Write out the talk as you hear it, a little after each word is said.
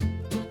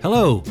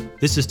Hello,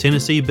 this is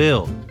Tennessee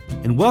Bill,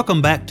 and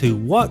welcome back to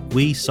What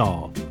We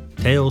Saw,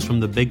 Tales from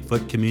the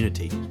Bigfoot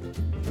Community.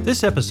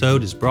 This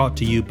episode is brought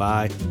to you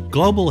by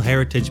Global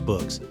Heritage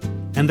Books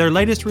and their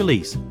latest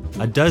release,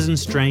 A Dozen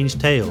Strange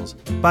Tales,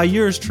 by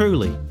yours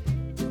truly.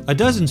 A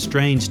Dozen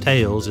Strange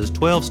Tales is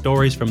 12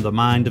 stories from the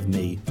mind of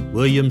me,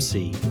 William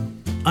C.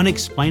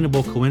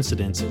 Unexplainable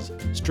coincidences,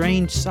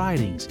 strange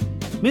sightings,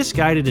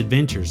 misguided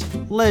adventures,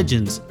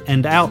 legends,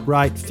 and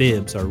outright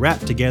fibs are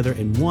wrapped together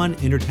in one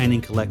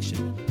entertaining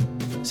collection.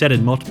 Set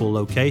in multiple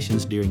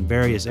locations during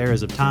various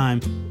eras of time,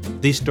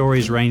 these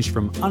stories range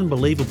from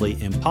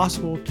unbelievably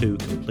impossible to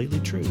completely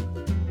true.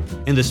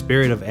 In the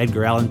spirit of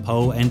Edgar Allan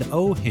Poe and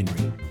O.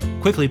 Henry,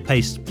 quickly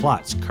paced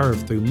plots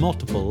curve through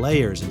multiple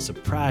layers and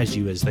surprise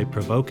you as they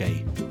provoke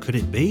a "could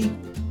it be?"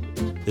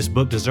 This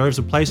book deserves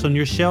a place on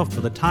your shelf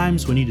for the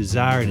times when you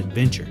desire an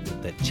adventure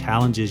that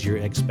challenges your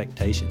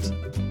expectations.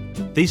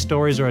 These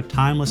stories are a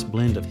timeless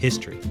blend of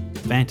history,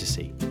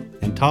 fantasy,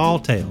 and tall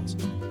tales,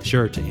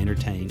 sure to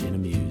entertain and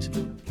amuse.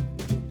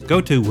 Go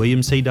to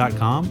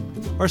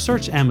williamc.com or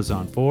search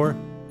Amazon for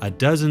A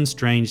Dozen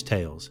Strange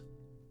Tales.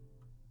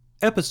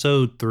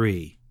 Episode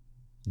 3,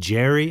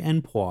 Jerry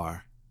and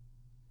Poir.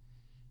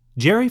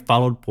 Jerry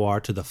followed Poir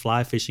to the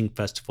fly fishing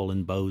festival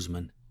in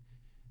Bozeman.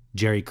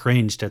 Jerry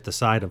cringed at the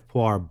sight of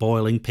Poir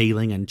boiling,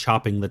 peeling, and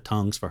chopping the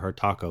tongues for her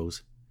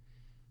tacos.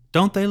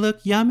 "Don't they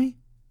look yummy?"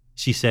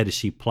 she said as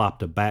she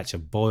plopped a batch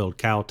of boiled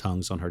cow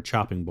tongues on her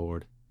chopping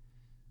board.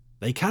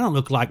 "They kind of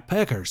look like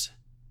peckers."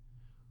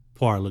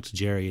 Poir looked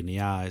Jerry in the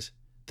eyes,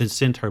 then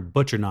sent her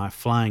butcher knife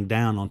flying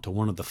down onto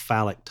one of the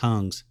phallic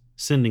tongues,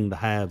 sending the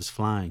halves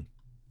flying.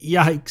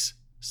 "Yikes,"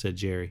 said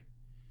Jerry.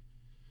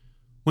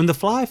 When the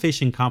fly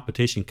fishing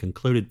competition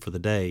concluded for the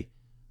day,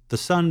 the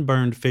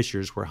sunburned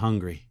fishers were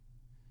hungry.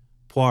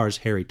 Poir's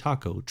hairy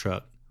taco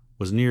truck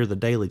was near the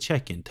daily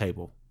check-in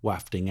table,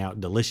 wafting out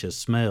delicious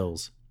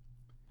smells.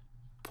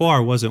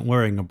 Poir wasn't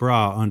wearing a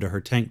bra under her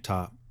tank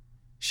top.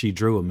 She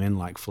drew 'em in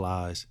like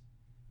flies.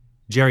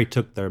 Jerry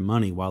took their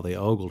money while they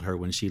ogled her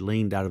when she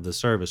leaned out of the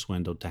service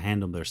window to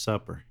hand them their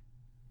supper.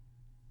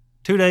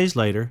 2 days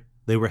later,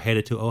 they were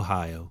headed to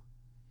Ohio.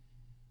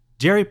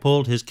 Jerry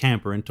pulled his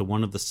camper into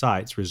one of the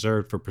sites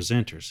reserved for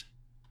presenters.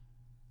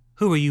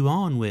 "Who are you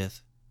on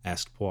with?"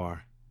 asked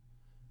Poir.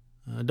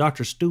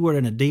 "Dr. Stewart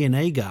and a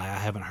DNA guy I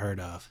haven't heard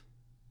of."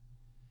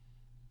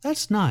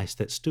 "That's nice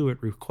that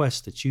Stewart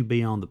requests that you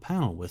be on the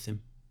panel with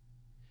him."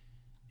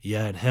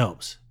 "Yeah, it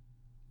helps.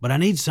 But I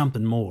need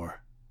something more.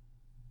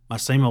 My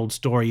same old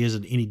story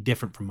isn't any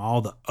different from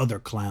all the other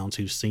clowns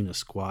who've seen a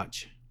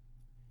Squatch."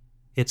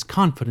 "It's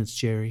confidence,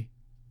 Jerry.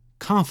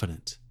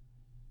 Confidence.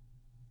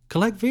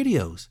 Collect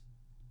videos.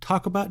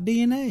 Talk about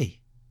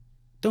DNA.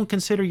 Don't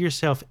consider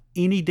yourself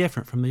any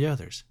different from the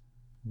others.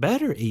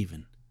 Better,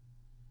 even."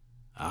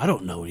 "I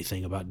don't know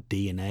anything about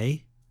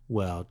DNA."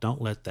 "Well,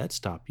 don't let that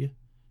stop you.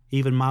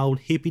 Even my old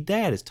hippie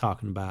dad is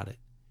talking about it.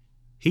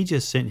 He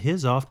just sent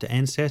his off to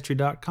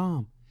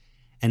Ancestry.com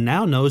and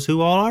now knows who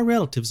all our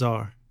relatives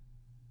are."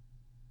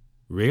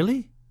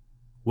 "Really?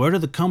 Where do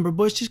the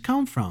Cumberbushes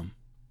come from?"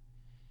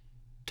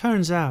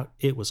 "Turns out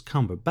it was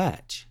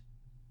Cumberbatch."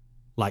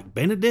 "Like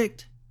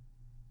Benedict?"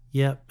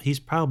 "Yep, he's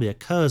probably a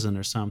cousin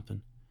or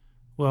something.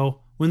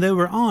 Well, when they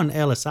were on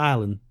Ellis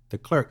Island, the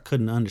clerk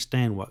couldn't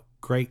understand what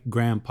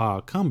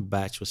Great-Grandpa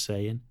Cumberbatch was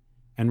saying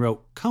and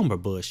wrote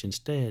Cumberbush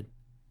instead."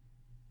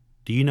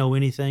 "Do you know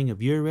anything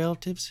of your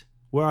relatives?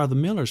 Where are the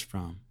Millers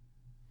from?"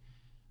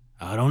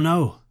 "I don't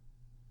know.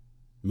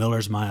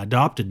 Miller's my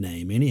adopted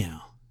name,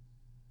 anyhow."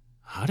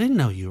 "I didn't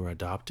know you were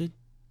adopted."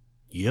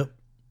 "Yep."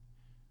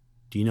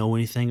 "Do you know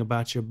anything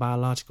about your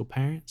biological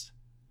parents?"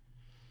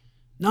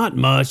 "Not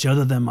much,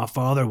 other than my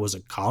father was a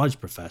college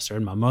professor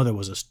and my mother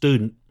was a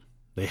student.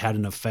 They had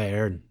an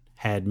affair and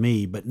had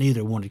me, but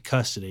neither wanted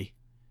custody.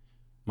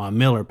 My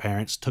Miller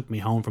parents took me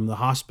home from the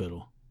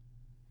hospital."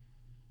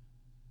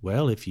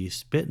 "Well, if you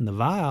spit in the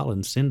vial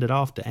and send it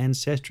off to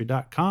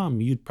Ancestry.com,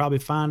 you'd probably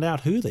find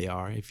out who they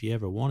are if you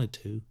ever wanted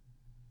to."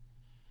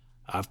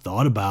 "I've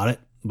thought about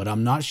it, but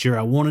I'm not sure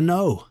I want to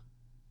know."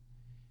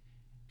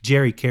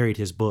 Jerry carried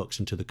his books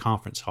into the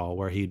conference hall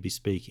where he'd be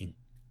speaking.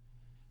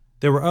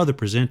 There were other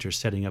presenters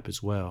setting up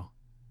as well.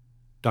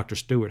 Dr.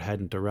 Stewart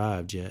hadn't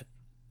arrived yet.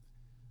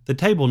 The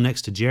table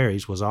next to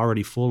Jerry's was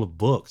already full of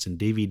books and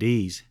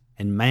DVDs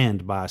and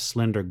manned by a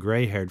slender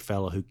gray-haired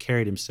fellow who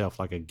carried himself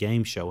like a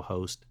game show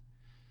host.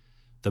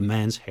 The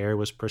man's hair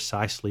was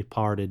precisely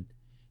parted,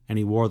 and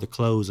he wore the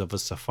clothes of a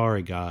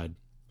safari guide.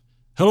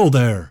 "Hello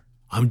there.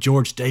 I'm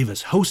George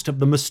Davis, host of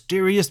The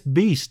Mysterious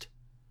Beast."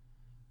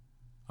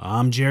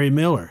 "I'm Jerry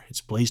Miller.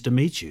 It's pleased to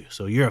meet you.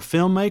 So you're a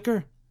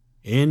filmmaker?"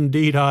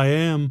 "Indeed I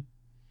am."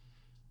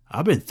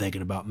 "I've been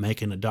thinking about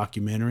making a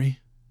documentary."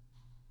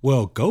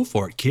 "Well, go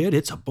for it, kid.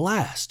 It's a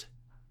blast."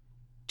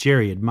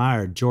 Jerry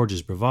admired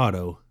George's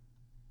bravado.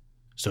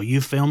 "So you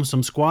filmed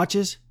some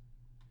Squatches?"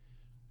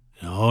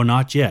 "No,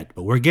 not yet,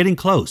 but we're getting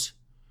close.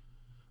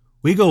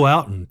 We go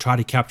out and try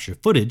to capture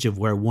footage of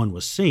where one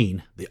was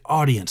seen. The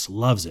audience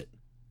loves it."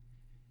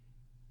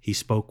 He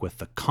spoke with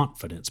the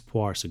confidence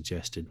Poir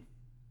suggested.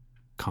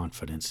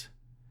 Confidence.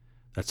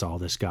 That's all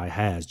this guy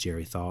has,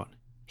 Jerry thought.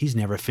 He's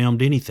never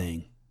filmed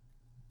anything.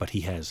 But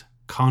he has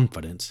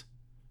confidence.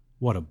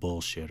 What a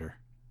bullshitter.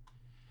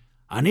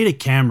 I need a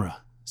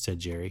camera, said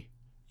Jerry.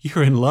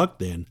 You're in luck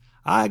then.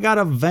 I got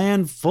a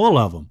van full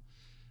of them.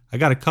 I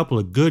got a couple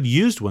of good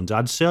used ones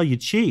I'd sell you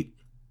cheap.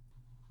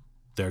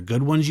 They're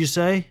good ones, you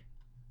say?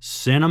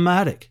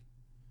 Cinematic.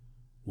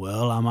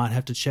 Well, I might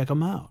have to check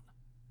them out.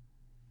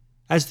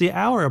 As the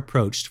hour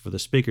approached for the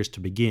speakers to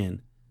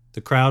begin,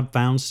 the crowd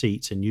found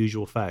seats in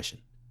usual fashion.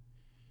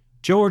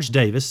 George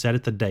Davis sat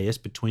at the dais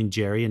between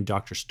Jerry and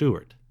Dr.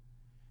 Stewart.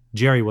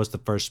 Jerry was the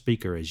first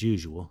speaker as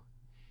usual.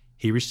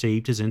 He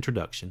received his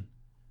introduction,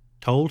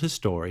 told his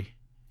story,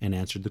 and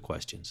answered the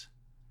questions.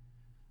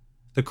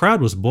 The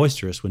crowd was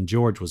boisterous when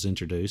George was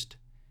introduced.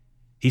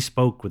 He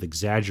spoke with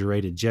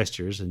exaggerated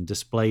gestures and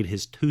displayed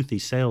his toothy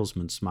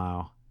salesman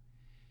smile.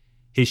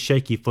 His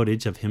shaky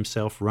footage of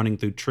himself running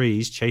through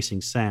trees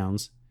chasing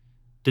sounds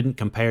didn't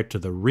compare to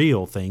the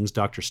real things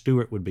Dr.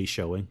 Stewart would be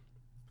showing.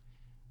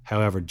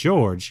 However,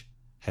 George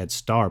had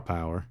star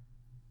power.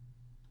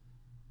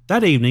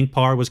 That evening,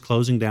 Parr was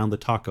closing down the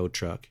taco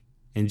truck,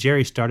 and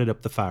Jerry started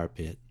up the fire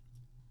pit.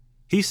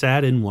 He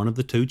sat in one of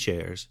the two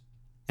chairs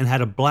and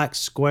had a black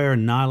square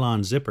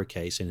nylon zipper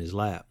case in his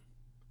lap.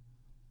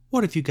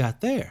 What have you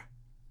got there?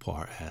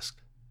 Parr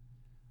asked.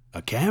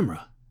 A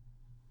camera.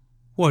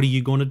 What are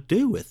you going to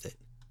do with it?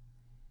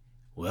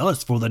 Well,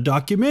 it's for the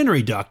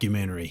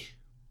documentary.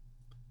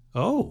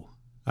 Oh,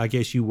 I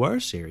guess you were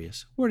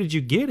serious. Where did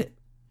you get it?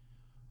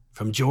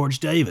 From George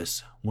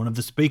Davis, one of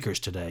the speakers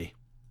today.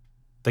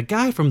 The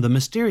guy from the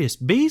Mysterious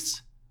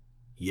Beasts?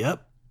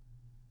 Yep.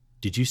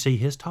 Did you see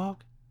his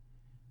talk?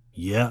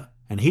 Yeah,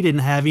 and he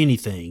didn't have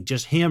anything,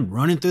 just him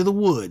running through the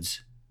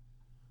woods.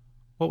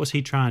 What was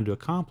he trying to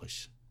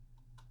accomplish?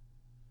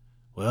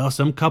 Well,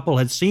 some couple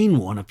had seen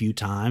one a few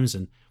times,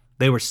 and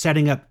they were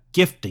setting up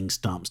gifting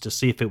stumps to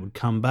see if it would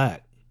come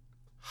back.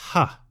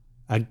 Ha!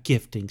 A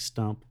gifting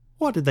stump.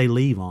 What did they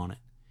leave on it?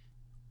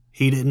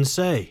 He didn't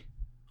say.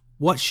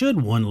 What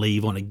should one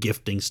leave on a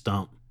gifting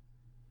stump?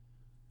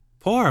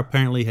 Parr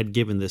apparently had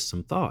given this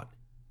some thought.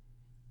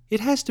 It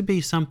has to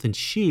be something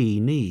she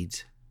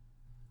needs.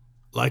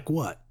 Like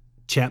what?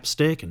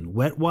 Chapstick and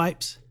wet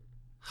wipes?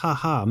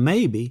 Ha,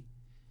 maybe.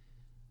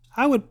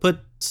 I would put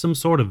some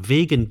sort of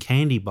vegan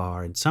candy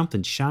bar and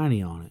something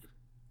shiny on it.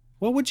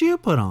 What would you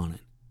put on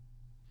it?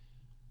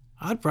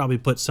 I'd probably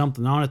put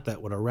something on it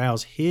that would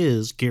arouse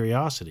his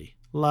curiosity,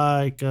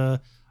 like a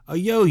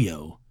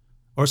yo-yo,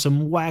 or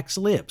some wax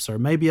lips, or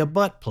maybe a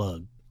butt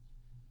plug.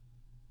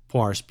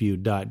 Parr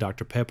spewed Diet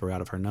Dr. Pepper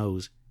out of her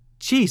nose.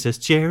 Jesus,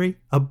 Jerry,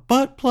 a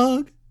butt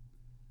plug?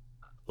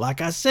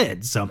 Like I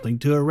said, something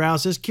to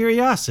arouse his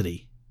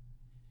curiosity.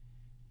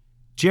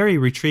 Jerry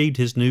retrieved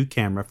his new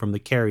camera from the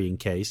carrying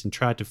case and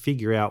tried to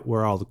figure out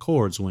where all the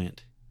cords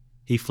went.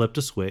 He flipped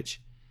a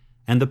switch,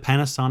 and the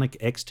Panasonic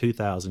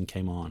X2000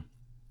 came on.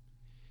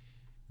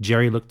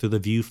 Jerry looked through the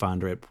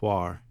viewfinder at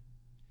Poir.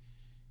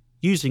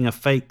 Using a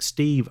fake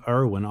Steve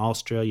Irwin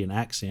Australian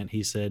accent,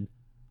 he said,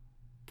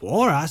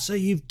 Poir, I see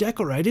you've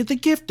decorated the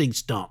gifting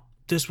stump.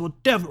 This will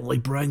definitely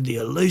bring the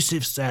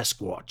elusive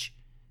Sasquatch.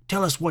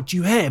 Tell us what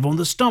you have on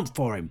the stump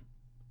for him.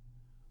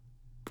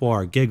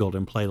 Poir giggled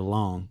and played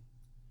along.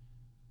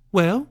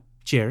 Well,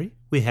 Jerry,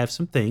 we have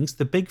some things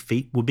the big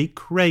feet will be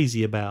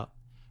crazy about.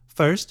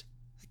 First,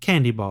 a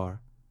candy bar.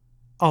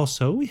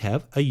 Also, we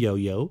have a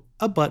yo-yo,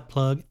 a butt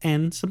plug,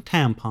 and some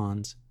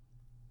tampons.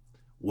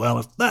 Well,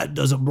 if that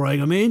doesn't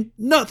bring 'em in,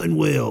 nothing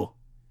will.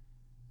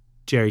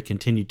 Jerry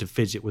continued to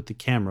fidget with the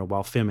camera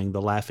while filming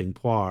the laughing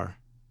Poir.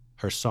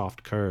 Her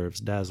soft curves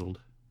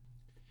dazzled.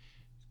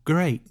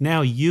 Great,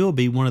 now you'll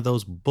be one of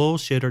those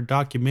bullshitter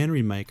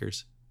documentary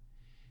makers.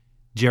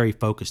 Jerry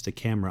focused the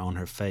camera on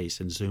her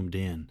face and zoomed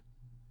in.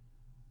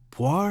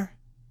 Poir,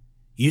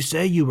 you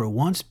say you were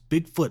once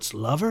Bigfoot's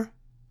lover?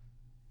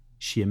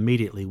 She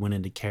immediately went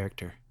into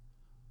character.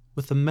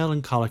 With a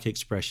melancholic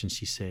expression,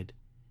 she said,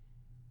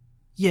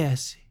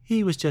 Yes,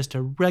 he was just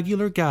a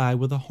regular guy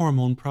with a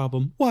hormone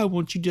problem. Why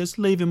won't you just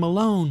leave him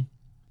alone?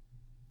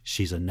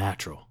 She's a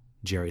natural,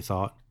 Jerry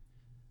thought.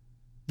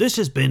 This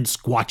has been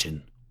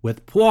Squatchin'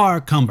 with Poir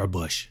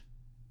Cumberbush.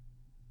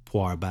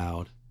 Poir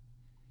bowed.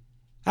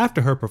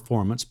 After her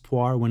performance,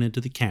 Poir went into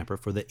the camper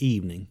for the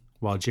evening,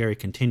 while Jerry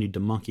continued to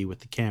monkey with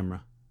the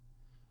camera.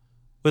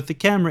 With the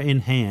camera in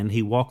hand,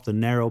 he walked the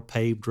narrow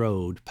paved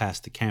road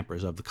past the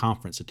campers of the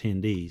conference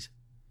attendees.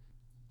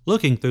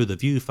 Looking through the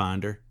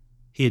viewfinder,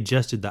 he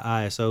adjusted the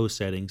ISO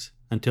settings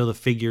until the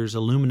figures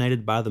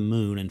illuminated by the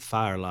moon and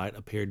firelight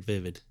appeared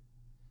vivid.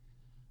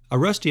 A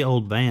rusty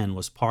old van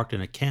was parked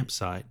in a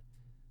campsite,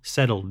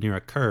 settled near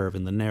a curve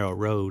in the narrow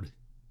road.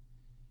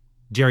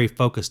 Jerry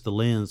focused the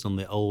lens on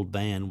the old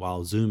van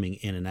while zooming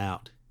in and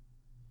out.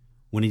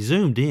 When he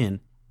zoomed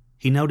in,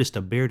 he noticed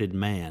a bearded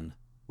man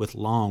with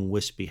long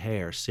wispy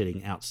hair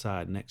sitting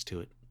outside next to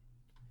it.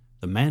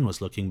 The man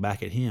was looking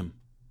back at him.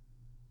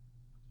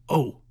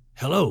 Oh,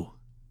 hello,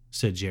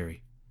 said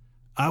Jerry.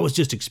 I was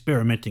just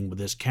experimenting with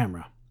this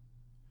camera.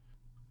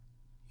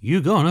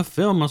 You gonna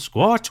film a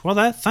squatch with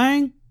that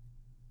thing?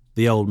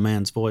 The old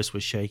man's voice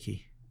was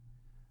shaky.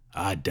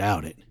 I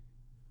doubt it.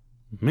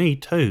 Me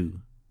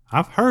too.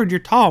 I've heard your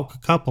talk a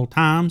couple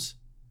times.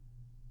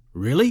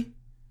 Really?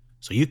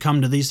 So you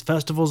come to these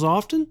festivals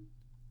often?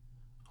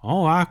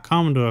 Oh, I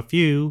come to a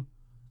few.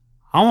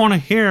 I want to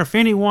hear if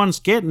anyone's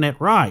getting it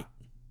right.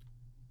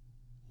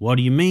 What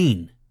do you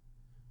mean?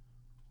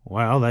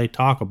 Well, they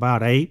talk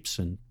about apes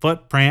and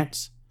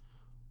footprints,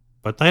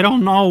 but they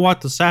don't know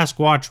what the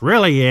Sasquatch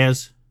really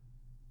is.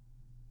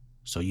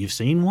 So you've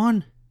seen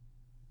one?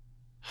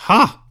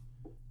 Ha!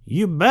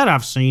 You bet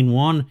I've seen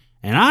one,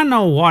 and I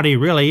know what he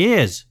really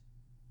is.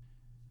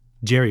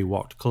 Jerry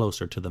walked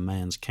closer to the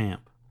man's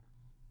camp.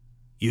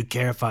 You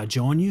care if I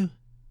join you?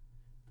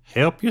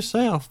 Help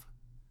yourself,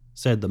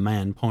 said the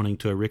man, pointing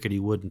to a rickety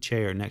wooden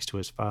chair next to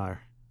his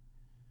fire.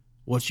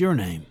 What's your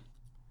name?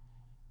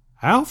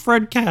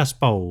 Alfred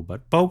Caspo,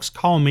 but folks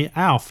call me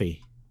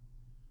Alfy.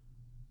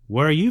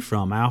 Where are you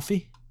from,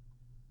 Alfy?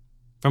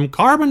 From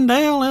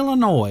Carbondale,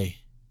 Illinois.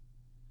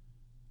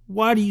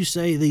 Why do you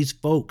say these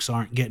folks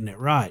aren't getting it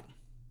right?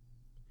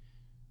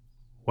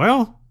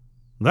 Well,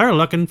 they're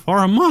looking for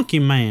a monkey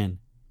man.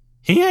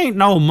 He ain't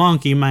no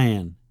monkey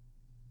man.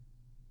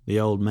 The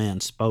old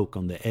man spoke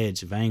on the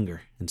edge of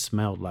anger and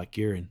smelled like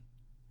urine.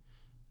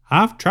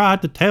 I've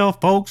tried to tell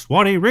folks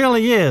what he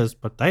really is,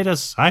 but they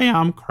just say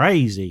I'm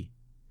crazy.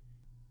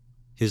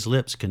 His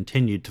lips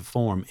continued to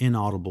form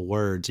inaudible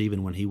words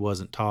even when he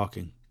wasn't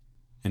talking,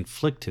 and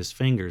flicked his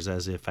fingers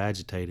as if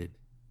agitated.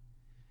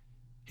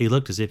 He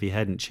looked as if he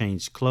hadn't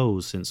changed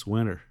clothes since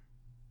winter.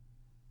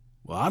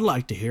 Well, I'd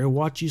like to hear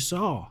what you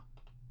saw.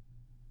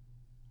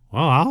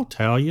 Well, I'll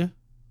tell you,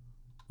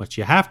 but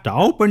you have to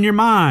open your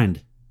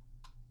mind.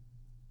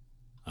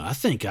 I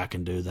think I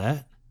can do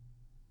that.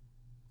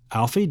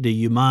 Alfy, do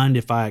you mind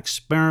if I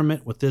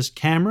experiment with this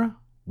camera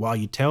while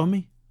you tell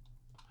me?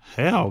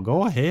 Hell,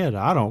 go ahead.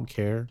 I don't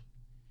care.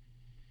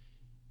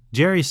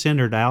 Jerry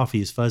centered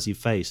Alfy's fuzzy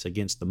face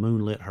against the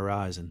moonlit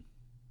horizon.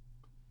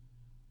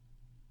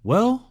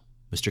 Well,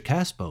 Mr.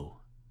 Caspo,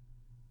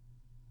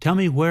 tell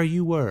me where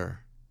you were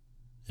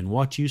and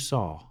what you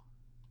saw.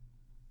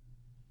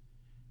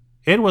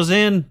 It was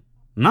in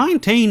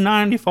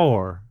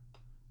 1994,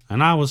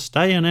 and I was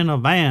staying in a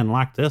van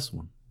like this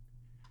one,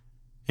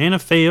 in a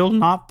field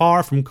not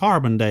far from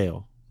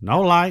Carbondale.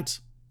 No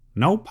lights,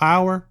 no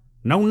power,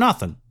 no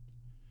nothing.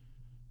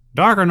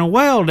 Darker'n a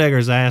well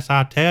digger's ass,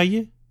 I tell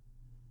you.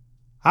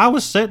 I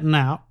was sitting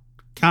out,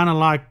 kind of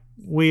like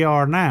we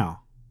are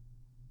now.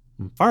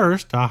 And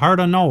first, I heard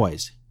a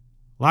noise,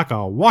 like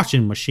a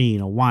washing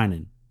machine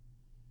a-whining.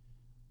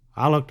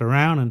 I looked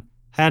around and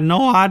had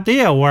no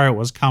idea where it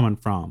was coming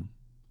from.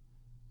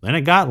 Then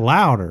it got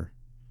louder,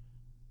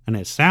 and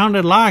it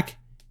sounded like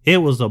it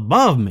was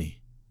above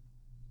me,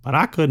 but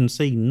I couldn't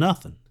see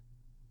nothing.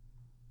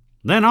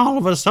 Then all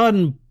of a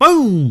sudden,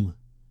 boom!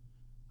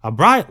 A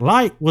bright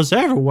light was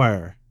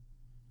everywhere.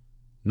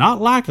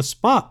 Not like a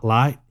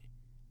spotlight.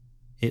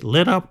 It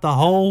lit up the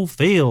whole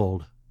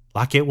field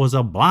like it was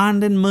a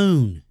blinding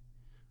moon.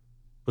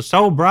 It was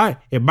so bright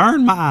it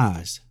burned my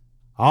eyes.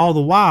 All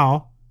the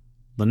while,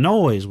 the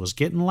noise was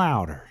getting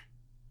louder.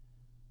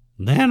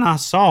 Then I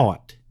saw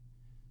it.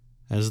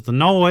 As the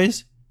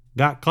noise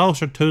got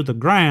closer to the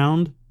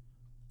ground,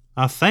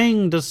 a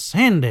thing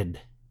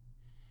descended.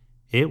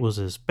 It was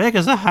as big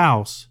as a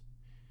house,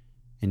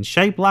 and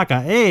shaped like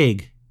an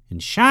egg,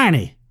 and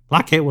shiny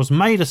like it was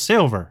made of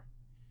silver.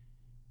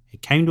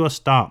 It came to a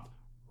stop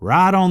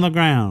right on the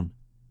ground.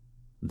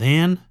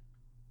 Then,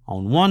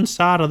 on one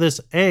side of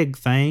this egg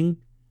thing,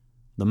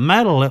 the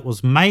metal it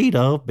was made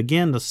of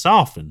began to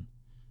soften,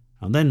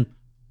 and then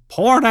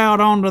poured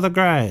out onto the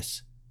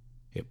grass.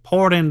 It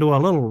poured into a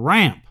little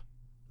ramp,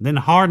 then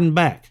hardened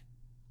back,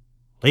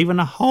 leaving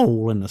a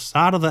hole in the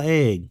side of the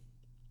egg.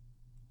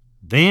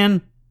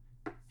 Then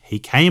he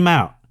came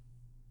out.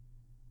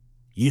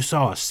 You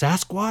saw a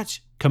Sasquatch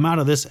come out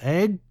of this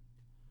egg?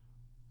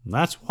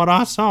 That's what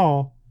I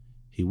saw.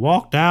 He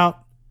walked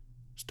out,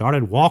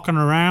 started walking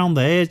around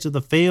the edge of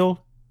the field.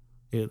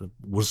 It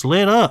was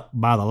lit up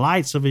by the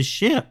lights of his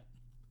ship.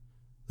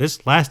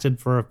 This lasted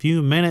for a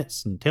few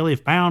minutes until he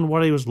found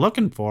what he was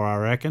looking for, I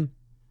reckon.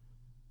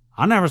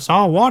 I never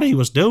saw what he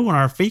was doing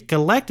or if he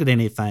collected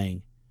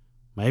anything.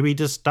 Maybe he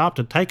just stopped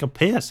to take a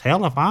piss,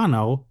 hell if I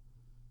know.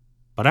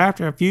 But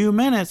after a few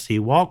minutes, he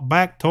walked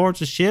back towards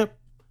the ship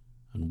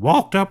and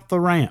walked up the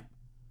ramp.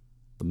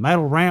 The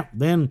metal ramp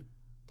then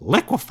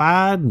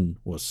liquefied and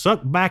was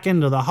sucked back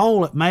into the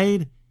hole it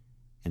made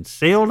and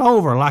sealed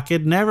over like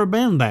it'd never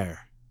been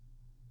there.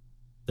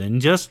 Then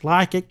just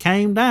like it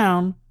came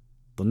down,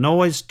 the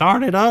noise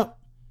started up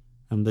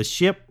and the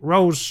ship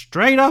rose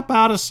straight up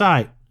out of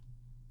sight.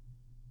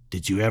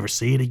 Did you ever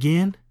see it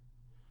again?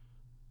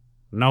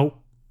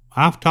 Nope.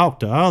 I've talked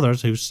to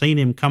others who've seen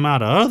him come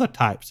out of other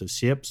types of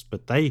ships,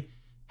 but they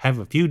have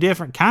a few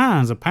different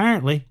kinds,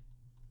 apparently.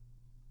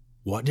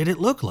 What did it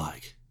look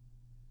like?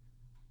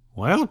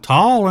 Well,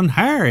 tall and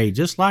hairy,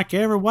 just like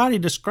everybody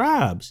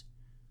describes.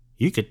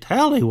 You could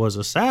tell he was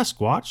a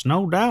Sasquatch,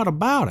 no doubt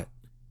about it.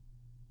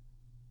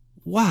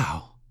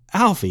 Wow,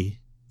 Alfy,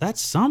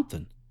 that's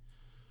something.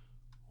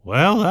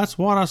 Well, that's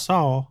what I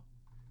saw.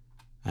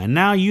 And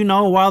now you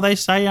know why they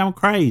say I'm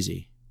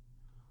crazy.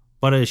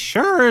 But as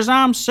sure as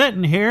I'm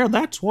sitting here,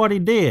 that's what he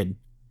did.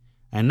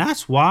 And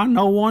that's why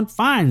no one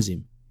finds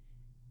him.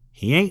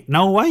 He ain't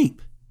no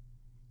ape.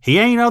 He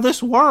ain't of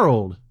this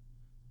world.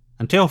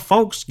 Until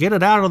folks get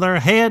it out of their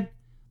head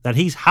that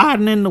he's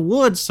hiding in the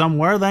woods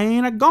somewhere, they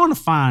ain't a-gonna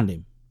find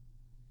him.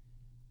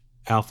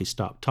 Alfy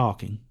stopped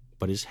talking,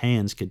 but his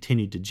hands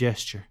continued to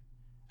gesture,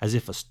 as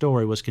if a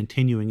story was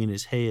continuing in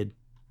his head.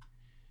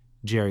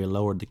 Jerry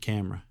lowered the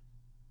camera.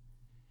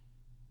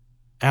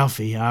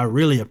 Alfy, I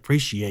really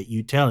appreciate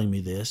you telling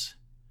me this.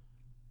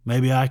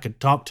 Maybe I could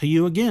talk to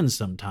you again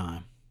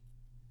sometime.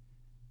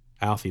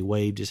 Alfy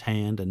waved his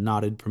hand and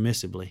nodded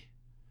permissively,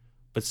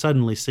 but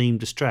suddenly seemed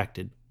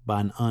distracted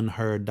by an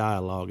unheard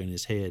dialogue in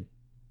his head.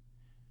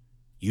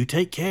 You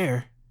take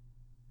care.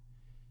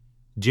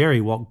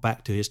 Jerry walked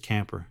back to his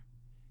camper,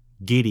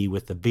 giddy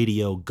with the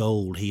video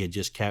gold he had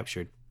just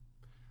captured.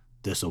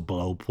 This'll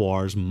blow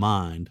Poir's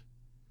mind.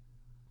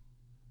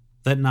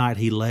 That night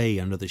he lay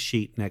under the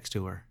sheet next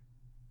to her.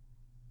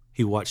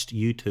 He watched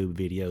YouTube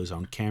videos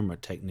on camera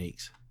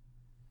techniques.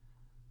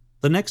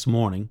 The next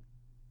morning,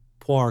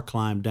 Poir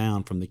climbed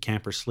down from the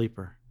camper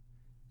sleeper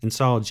and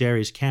saw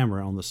Jerry's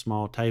camera on the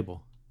small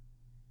table.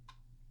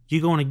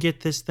 You going to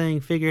get this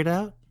thing figured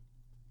out?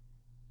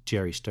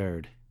 Jerry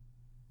stirred.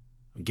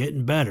 I'm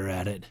getting better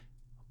at it,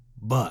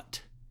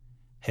 but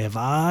have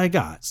I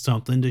got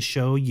something to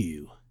show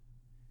you?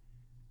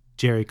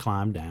 Jerry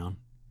climbed down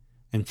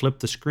and flipped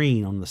the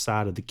screen on the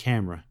side of the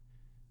camera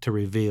to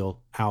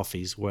reveal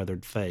Alfy's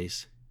weathered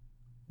face.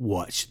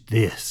 Watch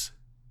this.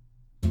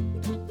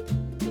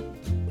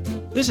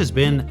 This has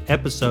been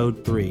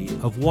episode 3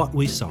 of What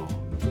We Saw,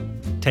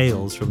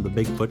 Tales from the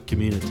Bigfoot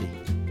Community.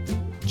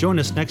 Join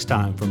us next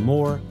time for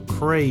more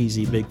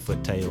crazy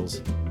Bigfoot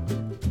tales.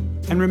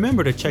 And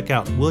remember to check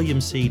out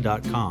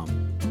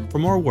williamc.com for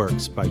more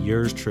works by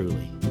yours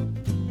truly.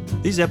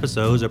 These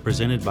episodes are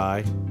presented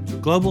by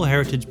Global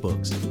Heritage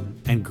Books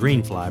and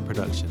Greenfly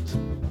Productions.